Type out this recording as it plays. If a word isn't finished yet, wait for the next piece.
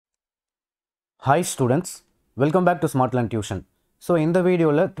Hi students, welcome back to Smartlearn Tuition. So in the video,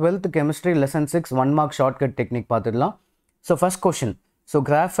 12th chemistry lesson 6 1 mark shortcut technique பார்த்துடலாம். So first question. So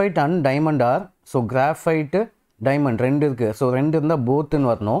graphite and diamond are, so graphite, diamond ரெண்டு இருக்கு. So ரெண்டு இருந்தா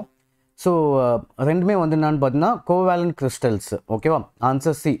bothன்னு வரணும். So ரெண்டுமே வந்து என்னன்னு பார்த்தீங்கன்னா covalent crystals. ஓகேவா?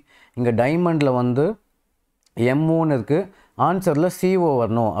 Answer C. இங்க diamondல வந்து M1 இருக்கு. ஆன்சர்ல CO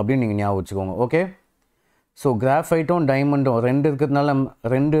வரணும் அப்படின்னு நீங்க ஞாபகம் வச்சுக்கோங்க. ஓகே? ஸோ கிராஃபைட்டும் டைமண்டும் ரெண்டு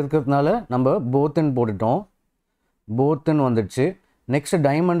இருக்கிறதுனால நம்ம போத்துன்னு போட்டுட்டோம். போத்துன்னு வந்துடுச்சு. நெக்ஸ்ட்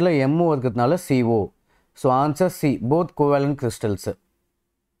டைமண்டில் எம்ஓ இருக்கிறதுனால CO. So answer C, both covalent crystals.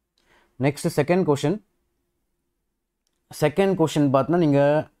 Next second question பார்த்தீங்கன்னா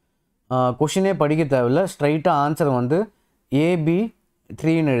நீங்கள் கொஷினே படிக்க தேவையில்ல, ஸ்ட்ரைட்டாக ஆன்சர் வந்து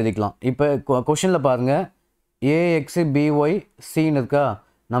AB3ன்னு எழுதிக்கலாம். இப்போ கொஷினில் பாருங்கள், AXBY Cன்னு இருக்கா,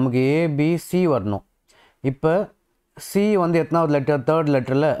 நமக்கு ABC வரணும். இப்போ C வந்து எத்தனாவது லெட்டர், தேர்ட்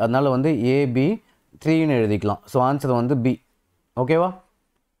லெட்டரில், அதனால் வந்து AB3ன்னு எழுதிக்கலாம். ஸோ ஆன்சர் வந்து B. ஓகேவா?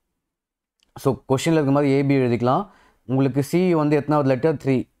 ஸோ கொஷினில் இருக்க மாதிரி AB எழுதிக்கலாம். உங்களுக்கு C வந்து எத்தனாவது லெட்டர்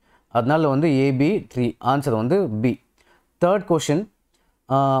 3, அதனால் வந்து AB3, ஆன்சர் வந்து B. Third question,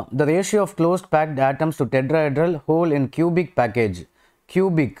 the ratio of closed packed atoms to tetrahedral whole in cubic package.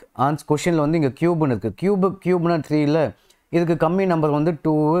 cubic கொஷினில் வந்து இங்கே க்யூப்னு இருக்குது. க்யூப்னா 3ல் இதுக்கு கம்மி நம்பர் வந்து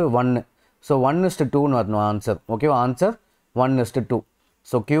 2, 1. ஸோ 1:2ன்னு வரணும் ஆன்சர். ஓகேவா? ஆன்சர் 1:2.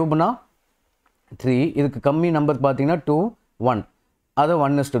 ஸோ க்யூப்னா 3, இதுக்கு கம்மி நம்பர் பார்த்தீங்கன்னா 2, 1, அதை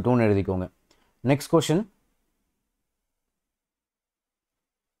 1:2ன்னு எழுதிக்கோங்க. Next question,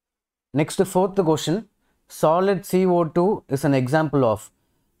 next fourth question, solid CO2 is an example of.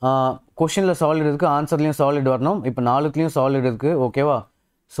 கொஷினில் சாலிட் இருக்குது, ஆன்சர்லேயும் சாலிட் வரணும். இப்போ 4த்துலேயும் சாலிட் இருக்குது. ஓகேவா?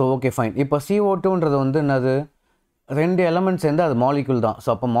 So okay fine. இப்போ CO2ன்றது வந்து என்னது, ரெண்டு எலமெண்ட்ஸ் சேர்ந்து அது மாலிக்யூல் தான். ஸோ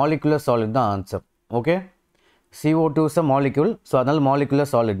அப்போ மாலிகுலர் சாலிட் தான் answer. Okay, CO2 is a molecule. So அதனால் மாலிகுலர்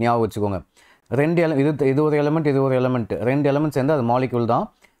சாலிட் ஞாபகம் வச்சுக்கோங்க. ரெண்டு இது ஒரு எலமெண்ட், இது ஒரு எலமெண்ட், ரெண்டு எலமெண்ட் சேர்ந்து அது மாலிக்யூல் தான்.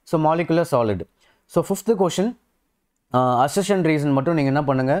 So molecular solid. So fifth question, அசஷன் reason மட்டும் நீங்கள் என்ன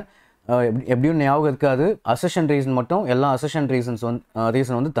பண்ணுங்கள், எப்படியும் ஞாபகம் இருக்காது. அசஷன் ரீசன் மட்டும், எல்லா அசஷன்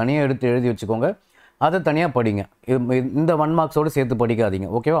ரீசன் வந்து தனியாக எடுத்து எழுதி வச்சுக்கோங்க. அதை தனியாக படிங்க. இந்த 1 மார்க்ஸோடு சேர்த்து படிக்காதீங்க.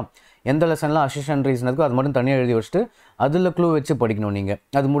 ஓகேவா? எந்த லெசன்லாம் அசஷன் ரீசன் இருக்கோ அது மட்டும் தனியாக எழுதி வச்சுட்டு அதில் க்ளூ வச்சு படிக்கணும் நீங்கள்.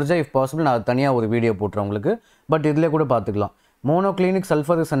 அது முடிஞ்சால் இஃப் பாசிபிள் நான் அது தனியாக ஒரு வீடியோ போட்டுறேன் உங்களுக்கு. பட் இதில் கூட பார்த்துக்கலாம். Monoclinic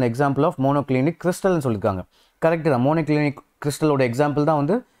sulphur is an example of monoclinic கிறிஸ்டல்னு சொல்லியிருக்காங்க. கரெக்டு தான். மோனோக்ளினிக் கிறிஸ்டலோட எக்ஸாம்பிள் தான்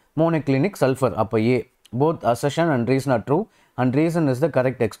வந்து மோனோக்ளினிக் சல்ஃபர். அப்போ A, both அசஷன் and reason are true and reason is the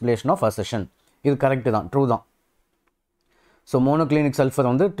correct explanation of அசஷன். இது கரெக்டு தான், ட்ரூ தான். ஸோ மோனோக்ளினிக் சல்ஃபர்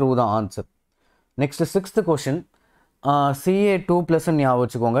வந்து ட்ரூ தான் answer. Next sixth question, Ca2+ ஞாபகம்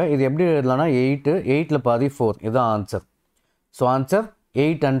வச்சுக்கோங்க. இது எப்படி எழுதலாம்னா 8ல் பாதி 4, இதுதான் ஆன்சர். ஸோ ஆன்சர்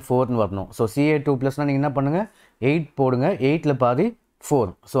 8 and 4ன்னு வரணும். ஸோ Ca2+னா நீங்கள் என்ன பண்ணுங்கள், 8 போடுங்க, 8ல் பாதி 4.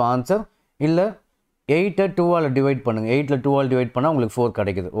 So answer. இல்லை 8ஐ 2ஆல் டிவைட் பண்ணுங்கள், 8ல் 2ஆல் டிவைட் பண்ணால் உங்களுக்கு 4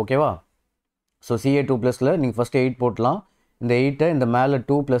 கிடைக்குது. ஓகேவா? ஸோ Ca2+ல் நீங்கள் ஃபஸ்ட்டு 8 போட்டலாம். இந்த 8ஐ இந்த மேலே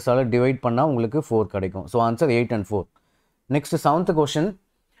 2+ஆல் டிவைட் பண்ணால் உங்களுக்கு 4 கிடைக்கும். So answer 8 and 4. Next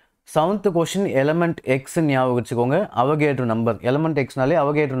seventh question element எக்ஸ்ன்னு ஞாபகம் வச்சுக்கோங்க. Avogadro number, element எக்ஸ்னாலே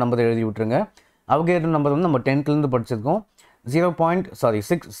Avogadro number எழுதி விட்டுருங்க. அவகேட்ரோ நம்பர் வந்து நம்ம 10th படிச்சிருக்கோம்.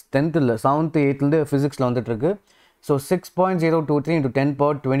 10th இல்லை, 7th 8th ஃபிசிக்ஸில் வந்துட்டுருக்கு. ஸோ 6.023 ×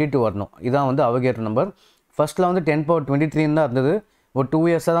 10^22 வரணும். இதான் வந்து அவகேட்ரோ நம்பர். ஃபஸ்ட்டில் வந்து 10^23 தான் இருந்தது. ஒரு 2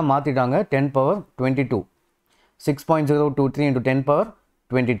 இயர்ஸாக தான் மாற்றிட்டாங்க 10^22. 6.023 ×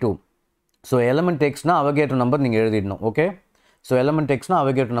 10^22. ஸோ எலமெண்ட் எக்ஸ்னால் அவகேட்ரோ நம்பர் நீங்கள் எழுதிடணும். Okay, so element எக்ஸ்னால்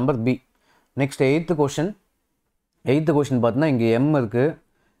Avogadro number B. Next eighth question பார்த்தீங்கன்னா இங்கே M இருக்குது,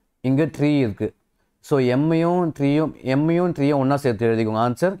 இங்கே 3 இருக்குது. ஸோ எம்மையும் 3யும் ஒன்றா சேர்த்து எழுதிக்கோங்க.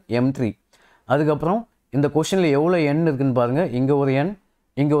 Answer M3. அதுக்கப்புறம் இந்த கொஷினில் எவ்வளோ N இருக்குதுன்னு பாருங்கள். இங்கே ஒரு N,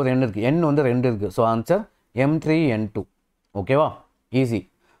 இங்கே ஒரு N இருக்குது. N வந்து 2 இருக்குது. So answer M3N2. ஓகேவா? ஈஸி.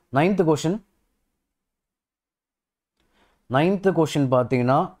 நைன்த்து கொஷின்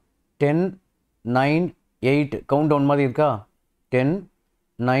பார்த்தீங்கன்னா 10, 9, 8 கவுண்ட் டவுன் மாதிரி இருக்கா? 10,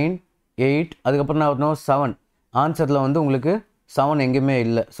 9, 8, அதுக்கப்புறம் நான் வரணும் 7. ஆன்சரில் வந்து உங்களுக்கு 7 எங்கேயுமே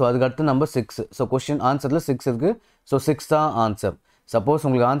இல்லை. ஸோ அதுக்கு அடுத்து நம்பர் 6. ஸோ கொஷின் ஆன்சரில் 6 இருக்குது. ஸோ 6 தான் ஆன்சர். சப்போஸ்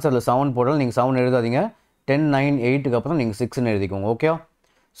உங்களுக்கு ஆன்சரில் 7 போடாலும் நீங்கள் 7 எழுதாதீங்க. 10, 9, 8க்கு அப்புறம் நீங்கள் 6ன்னு எழுதிக்கோங்க. ஓகே?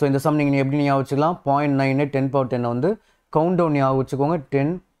 ஸோ இந்த சம் நீங்கள் எப்படி ஞாபகம் வச்சுக்கலாம், 0.9 10^10 வந்து கவுண்ட் டவுன் ஞாபகம் வச்சுக்கோங்க. 10,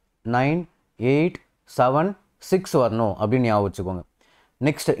 9, 8, 7, 6 வரணும் அப்படின்னு ஞாபகம் வச்சுக்கோங்க.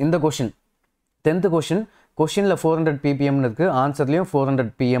 நெக்ஸ்ட் இந்த கொஷின் 10th கொஷினில் 400 ppmனு இருக்குது. ஆன்சர்லேயும்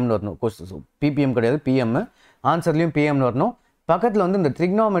 400 pmனு வரணும். ppm கிடையாது, pm. ஆன்சர்லேயும் pmனு வரணும். பக்கத்தில் வந்து இந்த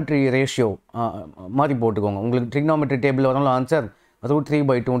ட்ரிக்னாமெட்ரி ரேஷியோ மாதிரி போட்டுக்கோங்க. உங்களுக்கு ட்ரிக்னாமெட்ரி டேபிள் வரணும் ஆன்சர்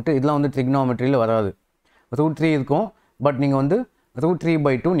 √3/2. இதெல்லாம் வந்து ட்ரிக்னாமெட்ரியில் வராது. √3 இருக்கும். பட் நீங்கள் வந்து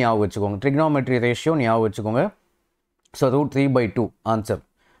 √3/2 ஞாபகம் வச்சுக்கோங்க. ட்ரிக்னாமெட்ரி ரேஷியோ ஞாபகம் வச்சுக்கோங்க. So √3/2 answer.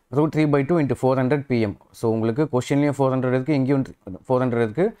 √3/2 into 400 pm. So உங்களுக்கு கொஷின்லேயும் 400 இருக்குது, இங்கேயும் 400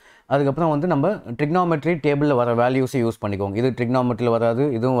 இருக்குது. அதுக்கப்புறம் வந்து நம்ம ட்ரிக்னாமெட்ரி டேபிளில் வர வேல்யூஸை யூஸ் பண்ணிக்கோங்க. இது ட்ரிக்னாமெட்ரியில் வராது,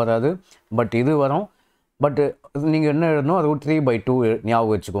 இதுவும் வராது, பட் இது வரும். பட் நீங்கள் என்ன எழுதணும், √3/2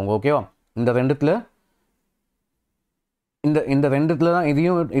 ஞாபகம் வச்சுக்கோங்க. ஓகேவா? இந்த ரெண்டுத்தில் தான்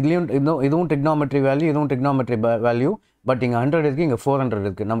இதுவும் ட்ரிக்னாமெட்ரி வேல்யூ, இதுவும் ட்ரிக்னாமெட்ரி வேல்யூ. பட் இங்கே 100 இருக்குது, இங்கே 400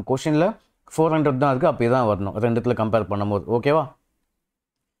 இருக்குது. நம்ம கொஷினில் 400 தான் இருக்குது, அப்போ தான் வரணும் ரெண்டுத்தில் கம்பேர் பண்ணும்போது. ஓகேவா?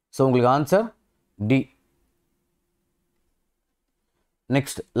 ஸோ உங்களுக்கு answer D.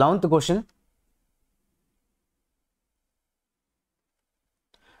 Next 11th question.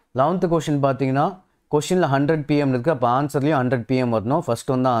 11th question பார்த்தீங்கன்னா கொஷினில் 100 pm இருக்குது, அப்போ ஆன்சர்லேயும் 100 pm வரணும்.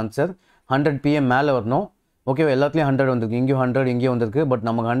 ஃபஸ்ட் வந்து ஆன்சர் 100 pm மேலே வரணும். ஓகேவா? எல்லாத்துலேயும் 100 வந்திருக்கு, இங்கேயும் 100, இங்கேயும் வந்திருக்கு. பட்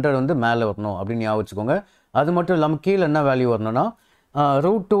நமக்கு 100 வந்து மேலே வரணும் அப்படின்னு ஞாபகம் வச்சுக்கோங்க. அது மட்டும் இல்லாமல் கீழே என்ன வேல்யூ வரணும்னா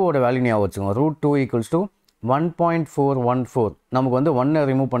 √2 வேல்யூ ஞாபகம் வச்சுக்கோங்க. √2 = 1.414. நமக்கு வந்து 1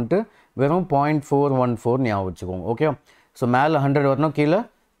 ரிமூவ் பண்ணிட்டு வெறும் 0.414 ஞாபகம் வச்சுக்கோங்க. ஓகேவா? ஸோ மேலே 100 வரணும், கீழே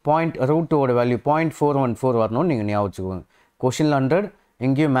 √2 வேல்யூ 0.414 வரணும்னு நீங்கள் ஞாபகம் வச்சுக்கோங்க. கொஷினில் 100,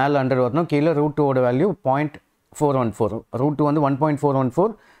 இங்கேயும் மேலே 100 வரணும், கீழே √2 வேல்யூ 0.414. √2 வந்து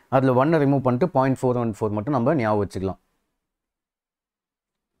 1.414, அதில் 1 ரிமூவ் பண்ணிட்டு 0.414 மட்டும் நம்ம ஞாபகம் வச்சுக்கலாம்.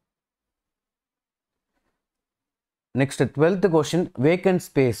 Next 12th question. Vacant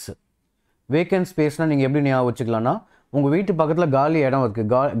space. Vacant ஸ்பேஸ்னால் நீங்கள் எப்படி ஞாபகம் வச்சுக்கலாம்னா, உங்கள் வீட்டு பக்கத்தில் காலி இடம் இருக்குது,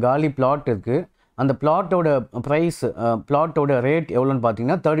 காலி பிளாட் இருக்குது. அந்த பிளாட்டோட ப்ரைஸ், பிளாட்டோட ரேட் எவ்வளோன்னு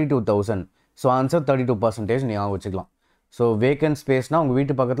பார்த்தீங்கன்னா 32,000. ஸோ ஆன்சர் 32% ஞாபகம் வச்சுக்கலாம். ஸோ வேக்கன்ட் ஸ்பேஸ்னால் உங்கள்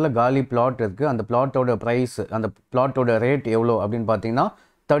வீட்டு பக்கத்தில் காலி பிளாட் இருக்குது, அந்த பிளாட்டோட ப்ரைஸ், அந்த பிளாட்டோட ரேட் எவ்வளோ அப்படின்னு பார்த்தீங்கன்னா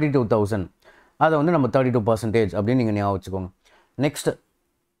 32,000. அதை வந்து நம்ம 32% அப்படின்னு நீங்கள் ஞாபகம் வச்சுக்கோங்க. நெக்ஸ்ட்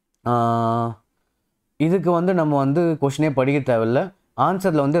இதுக்கு வந்து நம்ம வந்து கொஷினே படிக்க தேவையில்லை.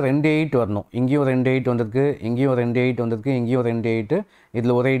 ஆன்சரில் வந்து 2 8 வரணும். இங்கேயும் 2 8 வந்திருக்கு, இங்கேயும் 2 8 வந்திருக்கு, இங்கேயும் 2 8,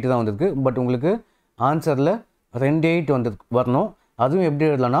 இதில் ஒரு 8 தான் வந்திருக்கு. பட் உங்களுக்கு ஆன்சரில் 2 8 வரணும். அதுவும் எப்படி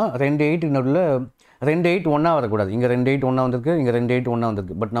எழுதலாம்னா 2 8 நடுவில் 2 8 ஒன்றா வரக்கூடாது. இங்கே 2 8 ஒன்றா வந்திருக்கு, இங்கே 2 8 ஒன்றா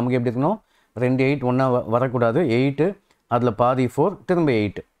வந்திருக்கு. பட் நமக்கு எப்படி இருக்கணும், 2 8 ஒன்றா வரக்கூடாது. 8, அதில் பாதி 4, திரும்ப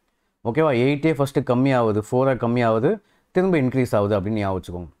 8. ஓகேவா? 8 ஃபஸ்ட்டு கம்மியாகுது, 4 கம்மியாகுது, திரும்ப இன்க்ரீஸ் ஆகுது அப்படின்னு ஞாபகம்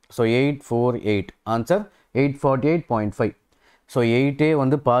வச்சுக்கோங்க. So 8 4 8 answer 848.5. ஸோ 8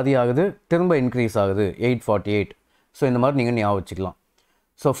 வந்து பாதி ஆகுது, திரும்ப இன்க்ரீஸ் ஆகுது 848. ஸோ இந்த மாதிரி நீங்கள் ஞாபகம் வச்சுக்கலாம்.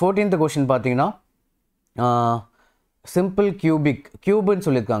 ஸோ 14th கொஷின் பார்த்தீங்கன்னா சிம்பிள் கியூப்னு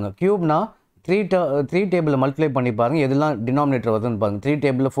சொல்லியிருக்காங்க. கியூப்னா 3 டேபிளில் மல்டிப்ளை பண்ணி பாருங்கள், எதெல்லாம் டினாமினேட்டர் வருதுன்னு பாருங்கள். 3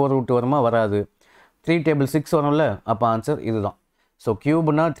 டேபிளில் 4√2 வருமா? வராது. 3 டேபிள் 6 வரும்ல, அப்போ ஆன்சர் இதுதான். ஸோ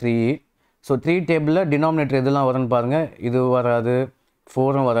கியூப்னா 3. ஸோ 3 டேபிளில் டினாமினேட்டர் எதெல்லாம் வரும்னு பாருங்கள், இது வராது,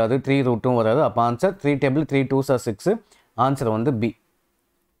 4 வராது, 3√2 வராது. அப்போ answer 3 table 3 2s are 6. Answer வந்து B.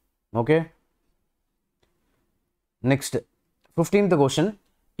 Okay. Next 15th question.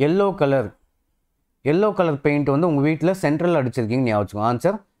 Yellow colour paint வந்து உங்கள் வீட்டில் சென்ட்ரல் அடிச்சிருக்கீங்க ஞாபகம் வச்சுக்கோங்க.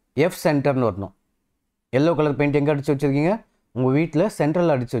 ஆன்சர் எஃப் சென்டர்னு வரணும். எல்லோ கலர் பெயிண்ட் எங்கே அடித்து வச்சுருக்கீங்க? உங்கள் வீட்டில்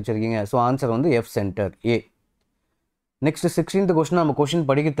சென்ட்ரல் அடித்து வச்சுருக்கீங்க. ஸோ ஆன்சர் வந்து எஃப் சென்டர், ஏ. Next 16th question. நம்ம கொஷின்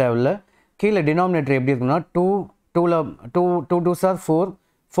படிக்க தேவையில்லை. கீழே டினாமினேட்டர் எப்படி இருக்குன்னா 2 2s are 4,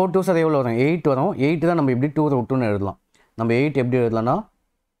 4 2s are எவ்வளோ வரும்? 8 வரும். 8 தான் நம்ம எப்படி 2√2ன்னு எழுதலாம். நம்ம 8 எப்படி எழுதலாம்னா,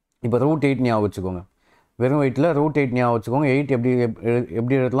 இப்போ √8 ஞாபகம் வச்சுக்கோங்க. வெறும் 8ல் √8 ஞாபகம் வச்சுக்கோங்க. 8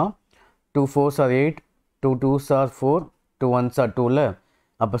 எப்படி எழுதலாம்? 2 4s are 8, 2 2s are 4, 2 1s are 2ல.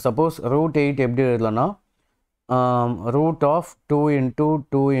 அப்போ சப்போஸ் √8 எப்படி எழுதலாம்னா √2 into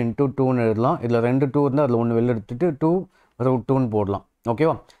 2 into 2ன்னு எழுதலாம். இதில் 2 2 இருந்தால் அதில் 1 வெளில எடுத்துகிட்டு 2√2ன்னு போடலாம்.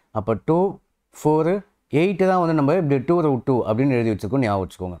 ஓகேவா? அப்போ 2 4 8 தான் வந்து நம்ம இப்படி 2√2 அப்படின்னு எழுதி வச்சுருக்கோம், ஞாபகம்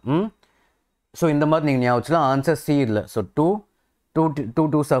வச்சுக்கோங்க. ஸோ இந்த மாதிரி நீங்கள் ஞாபகம் வச்சுக்கலாம். ஆன்சர் சி இல்லை. ஸோ 2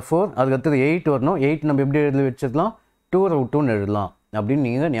 2s are 4, அதுக்கடுத்தது 8 வரணும். 8 நம்ம எப்படி எழுதி வச்சுக்கலாம்? 2√2ன்னு எழுதலாம் அப்படின்னு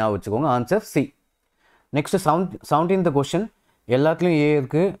நீங்கள் ஞாபகம் வச்சுக்கோங்க. Answer C. Next 17th question. எல்லாத்துலேயும் ஏ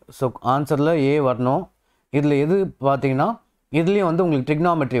இருக்குது. ஸோ ஆன்சரில் ஏ வரணும். இதில் எது பார்த்தீங்கன்னா இதுலேயும் வந்து உங்களுக்கு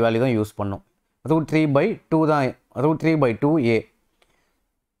ட்ரிக்னாமெட்ரி வேல்யூ தான் யூஸ் பண்ணும். √3/2 தான், √3/2 ஏ.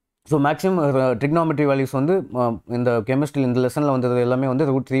 ஸோ மேக்ஸிமம் ட்ரிக்னாமெட்ரி வேல்யூஸ் வந்து இந்த கெமிஸ்ட்ரி இந்த லெசனில் வந்தது எல்லாமே வந்து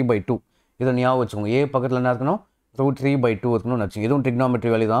 √3/2. இதை ஞாபகம் வச்சுக்கோங்க. ஏ பக்கத்தில் என்ன இருக்கணும்? √3/2 இருக்கணும்னு வச்சுங்க. இதுவும் ட்ரிக்னாமெட்ரி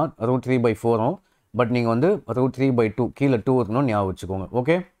வேல்யூ தான், √3/4. பட் நீங்கள் வந்து √3/2 கீழே 2 இருக்கணும்னு ஞாபகம் வச்சுக்கோங்க.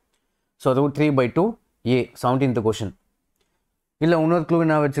 ஓகே. ஸோ √3/2 ஏ 17th கொஷின். இல்லை இன்னொரு க்ளூ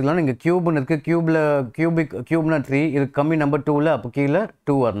என்ன வச்சுக்கலாம், நீங்கள் கியூப்னு இருக்குது, கியூப்னா 3, இது கம்மி நம்பர் 2ல், அப்போ கீழே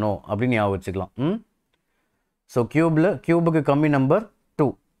 2 வரணும் அப்படின்னு ஞாபகம் வச்சுக்கலாம். ஸோ கியூபுக்கு கம்மி நம்பர் 2.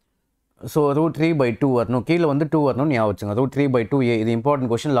 ஸோ √3/2 வரணும், கீழே வந்து 2 வரணும்னு ஞாபகம் வச்சுங்க. √3/2 ஏ. இது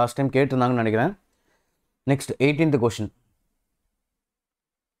இம்பார்ட்டன்ட் கொஷின், லாஸ்ட் டைம் கேட்டிருந்தாங்கன்னு நினைக்கிறேன். Next 18th question.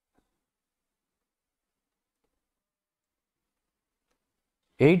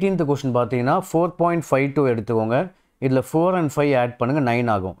 18th question பார்த்தீங்கன்னா 4.52 எடுத்துக்கோங்க. இதில் 4 and 5 ஆட் பண்ணுங்கள் 9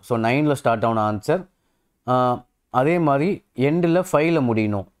 ஆகும். ஸோ 9ல் ஸ்டார்ட் ஆகணும் ஆன்சர். அதே மாதிரி எண்டில் 5ல்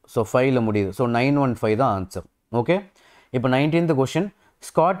முடியணும். ஸோ 5ல் முடியுது. ஸோ 915 தான் ஆன்சர். ஓகே, இப்போ 19th கொஷின்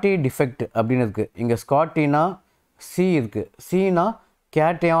ஸ்காட்டி டிஃபெக்ட் அப்படின்னு இருக்குது. இங்கே ஸ்காட்டினா சி இருக்குது. சீனா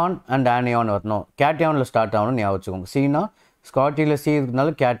கேட்டையான் அண்ட் ஆனியான் வரணும். கேட்டையானில் ஸ்டார்ட் ஆகணும்னு ஞாபகம் வச்சுக்கோங்க. சீனா ஸ்காட்டியில் சி இருக்கிறதுனால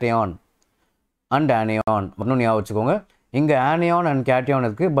கேட்டையான் அண்ட் ஆனியான் வரணும் ஞாபகம் வச்சுக்கோங்க. இங்கே ஆனியான் அண்ட் கேட்டையான்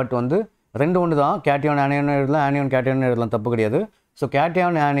இருக்குது. பட் வந்து ரெண்டு ஒன்று தான். கேட்டையான் ஆனியான் எழுதலாம், ஆனியான் கேட்டையான் எழுதலாம், தப்பு கிடையாது. ஸோ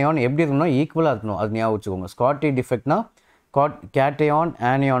கேட்டையான் ஆனியான் எப்படி இருக்கணும்னா ஈக்குவலாக இருக்கணும். அது ஞாபகம் வச்சுக்கோங்க. ஸ்காட்டி டிஃபெக்ட்னா கேட்டையான்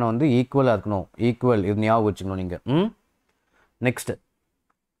ஆனியான் வந்து ஈக்குவலாக இருக்கணும். ஈக்குவல் இது ஞாபகம் வச்சுக்கணும் நீங்கள். Next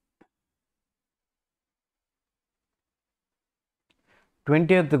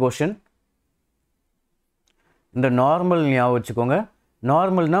 20th question. இந்த நார்மல் ஞாபகம் வச்சுக்கோங்க.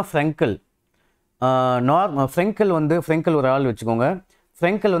 நார்மல்னால் ஃப்ரெங்கல். ஃப்ரெங்கல் ஒரு ஆள் வச்சுக்கோங்க.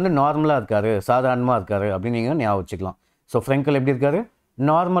 ஃப்ரெங்கல் வந்து நார்மலாக இருக்கார், சாதாரணமாக இருக்கார் அப்படின்னு நீங்கள் ஞாபகம் வச்சுக்கலாம். ஸோ ஃப்ரெங்கல் எப்படி இருக்கார்?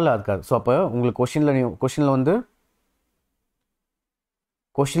 நார்மலாக இருக்கார். ஸோ அப்போ உங்களுக்கு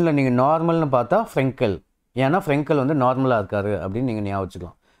கொஷினில் நீங்கள் நார்மல்னு பார்த்தா ஃப்ரெங்கல். ஏன்னா ஃப்ரெங்கல் வந்து நார்மலாக இருக்கார் அப்படின்னு நீங்கள் ஞாபகம்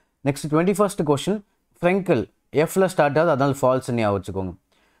வச்சுக்கலாம். Next 21st question. Frenkel எஃப்ல start ஆகுது, அதனால் ஃபால்ஸ் ஞாபகம் வச்சுக்கோங்க.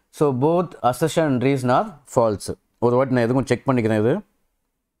 So both assertion and reason or false. ஒரு வாட்டி நான் எதுவும் செக் பண்ணிக்கிறேன். இது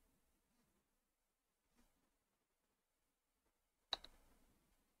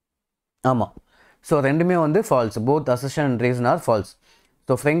ஆமாம். ஸோ ரெண்டுமே வந்து falls. Both assertion and reason or false.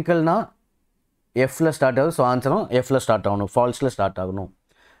 So ஃப்ரெங்கல்னா எஃப்ல start ஆகுது. ஸோ ஆன்சரும் எஃப்ல ஸ்டார்ட் ஆகணும், ஃபால்ஸில் ஸ்டார்ட் ஆகணும்.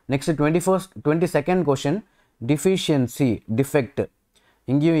 Next 22nd question. Deficiency defect.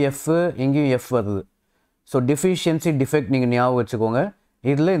 இங்கேயும் எஃப், இங்கேயும் எஃப் வருது. ஸோ டிஃபிஷியன்சி டிஃபெக்ட் நீங்கள் ஞாபகம் வச்சுக்கோங்க.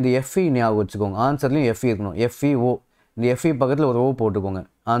 இதில் இந்த எஃப்இ ஞாபகம் வச்சுக்கோங்க. ஆன்சர்லையும் எஃப்இ இருக்கணும். எஃப்இஓ. இந்த எஃப்இ பக்கத்தில் ஒரு ஓ போட்டுக்கோங்க.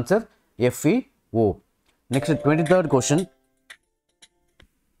 Answer FeO. Next 23rd question.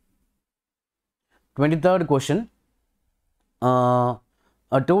 23rd question.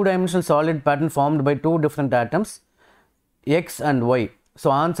 A two-dimensional solid pattern formed by two different atoms x and y. So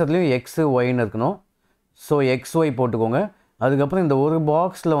ஆன்சர்லேயும் X ஒய்ன்னு இருக்கணும். ஸோ எக்ஸ் ஒய் போட்டுக்கோங்க. அதுக்கப்புறம் இந்த ஒரு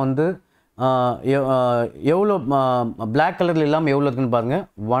பாக்ஸில் வந்து எவ்வளோ பிளாக் கலரில் இல்லாமல் எவ்வளோ இருக்குன்னு பாருங்கள்.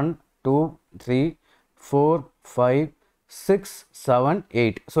 1 2 3 4 5 6 7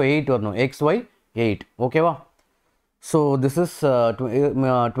 8. ஸோ 8 வரணும். X Y 8. ஓகேவா? So this is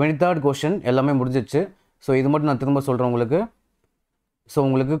 23rd question. எல்லாமே முடிஞ்சிச்சு. ஸோ இது மட்டும் நான் திரும்ப சொல்கிறேன் உங்களுக்கு. ஸோ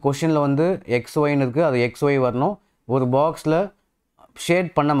உங்களுக்கு கொஷினில் வந்து எக்ஸ் ஒய்ன்னு இருக்குது, அது எக்ஸ் ஒய் வரணும். ஒரு பாக்ஸில் ஷேட்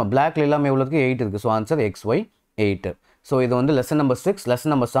பண்ணாமல் பிளாக்ல எல்லாமே எவ்வளோ இருக்குது? 8 இருக்குது. So answer X Y 8. So இது வந்து லெசன் நம்பர் 6.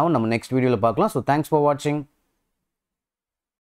 லெசன் நம்பர் 7 நம்ம நெக்ஸ்ட் வீடியோவில் பார்க்கலாம். ஸோ தேங்க்ஸ் ஃபார் வாட்சிங்.